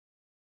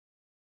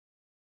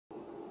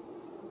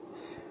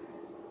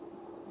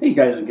Hey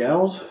guys and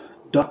gals,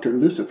 Dr.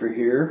 LEUCIFER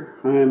here.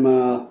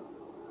 I'm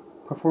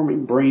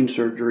performing brain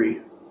surgery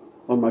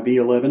on my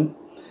V11.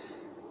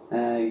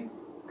 I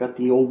got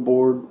the old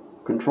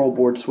control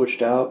board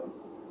switched out,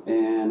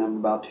 and I'm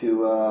about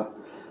to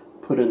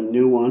put in a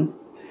new one.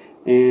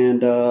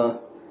 And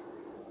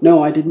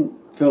no, I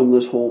didn't film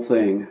this whole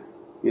thing,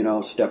 you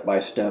know,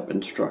 step-by-step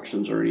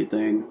instructions or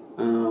anything.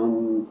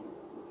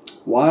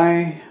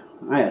 Why?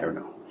 I don't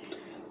know.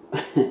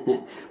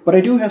 But I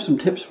do have some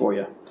tips for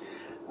you.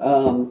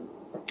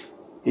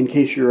 In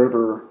case you're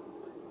ever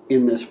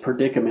in this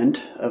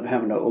predicament of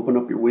having to open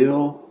up your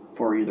wheel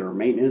for either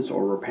maintenance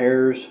or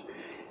repairs.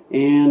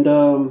 And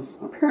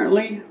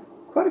apparently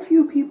quite a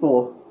few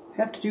people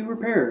have to do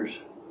repairs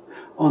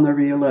on their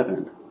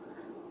V11,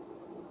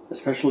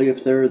 especially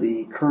if they're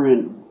the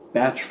current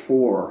batch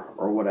 4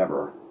 or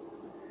whatever.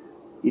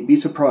 You'd be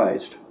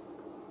surprised.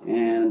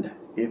 And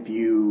if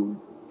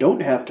you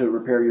don't have to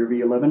repair your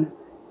V11,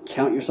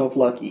 count yourself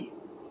lucky.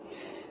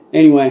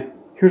 Anyway,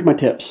 here's my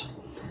tips.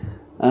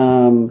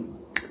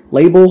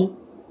 Label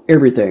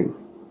everything.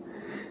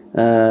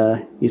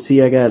 You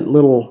see I got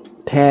little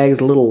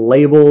tags, little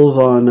labels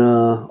on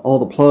all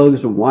the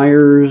plugs and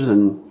wires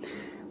and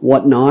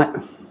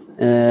whatnot.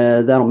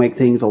 That'll make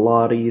things a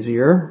lot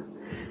easier.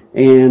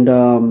 And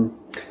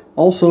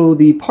also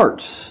the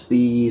parts,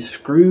 the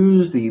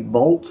screws, the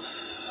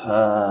bolts,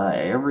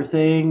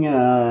 everything.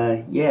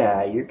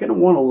 Yeah, you're going to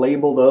want to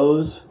label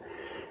those.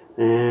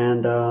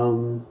 And,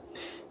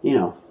 you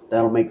know,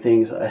 that'll make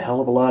things a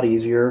hell of a lot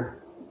easier.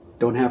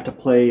 Don't have to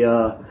play,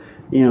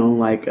 you know,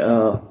 like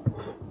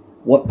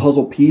what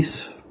puzzle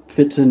piece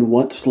fits in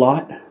what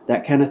slot,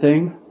 that kind of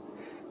thing.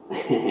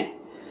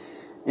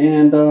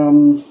 And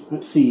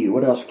let's see,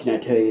 what else can I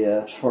tell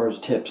you as far as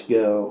tips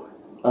go?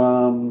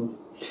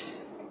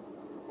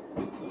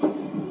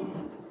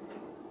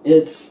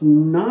 It's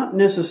not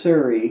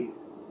necessary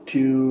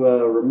to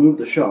remove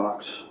the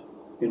shocks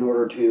in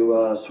order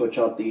to switch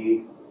out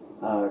the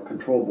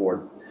control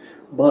board,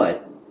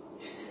 but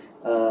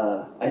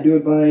I do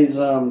advise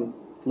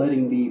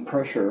letting the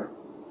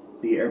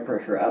air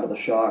pressure out of the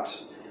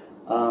shocks,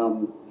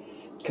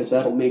 because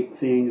that'll make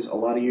things a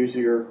lot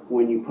easier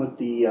when you put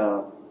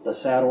the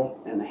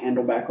saddle and the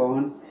handle back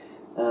on,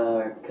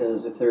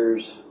 because if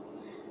there's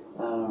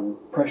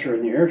pressure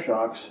in the air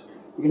shocks,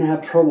 you're going to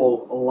have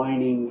trouble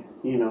aligning,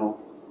 you know,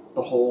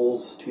 the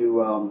holes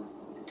to,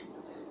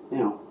 you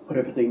know, put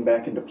everything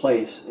back into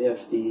place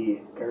if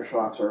the air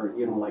shocks are,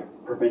 you know, like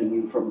preventing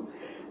you from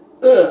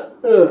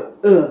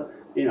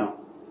you know,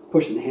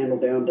 pushing the handle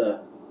down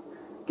to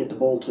get the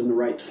bolts in the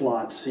right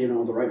slots, you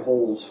know, the right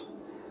holes.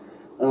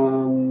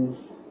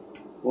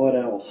 What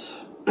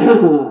else?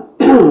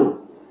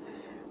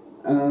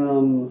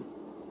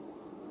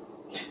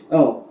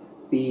 Oh,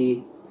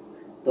 the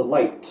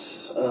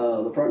lights,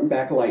 the front and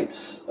back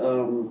lights.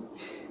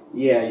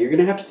 Yeah, you're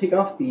gonna have to take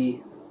off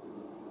the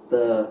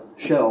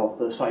shell,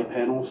 the side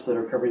panels that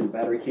are covering the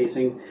battery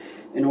casing,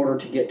 in order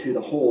to get to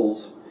the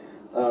holes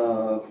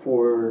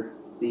for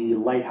the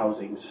light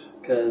housings,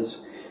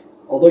 because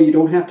although you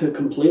don't have to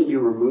completely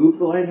remove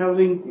the light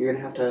housing, you're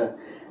going to have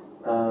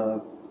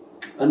to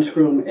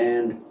unscrew them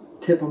and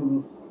tip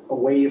them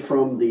away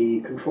from the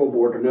control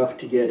board enough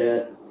to get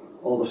at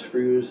all the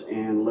screws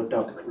and lift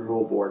out the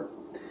control board.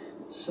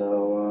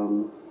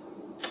 So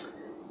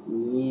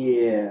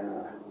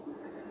yeah,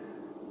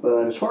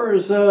 but as far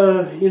as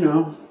you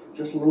know,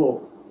 just a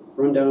little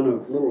rundown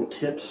of little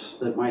tips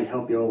that might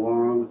help you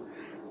along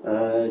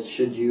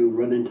should you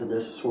run into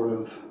this sort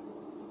of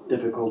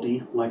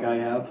difficulty like I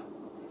have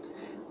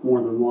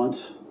more than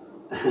once.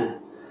 There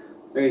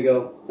you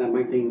go. That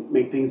might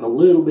make things a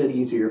little bit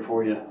easier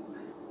for you.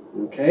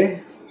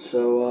 Okay,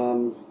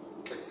 so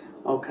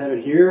I'll cut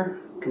it here,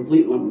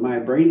 complete my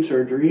brain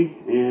surgery,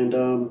 and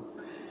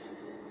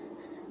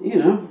you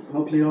know,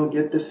 hopefully I'll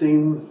get this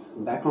thing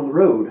back on the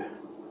road.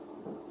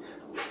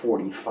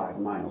 45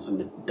 miles and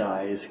it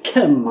dies.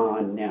 Come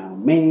on now,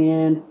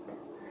 man.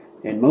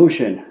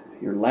 InMotion,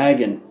 you're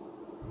lagging.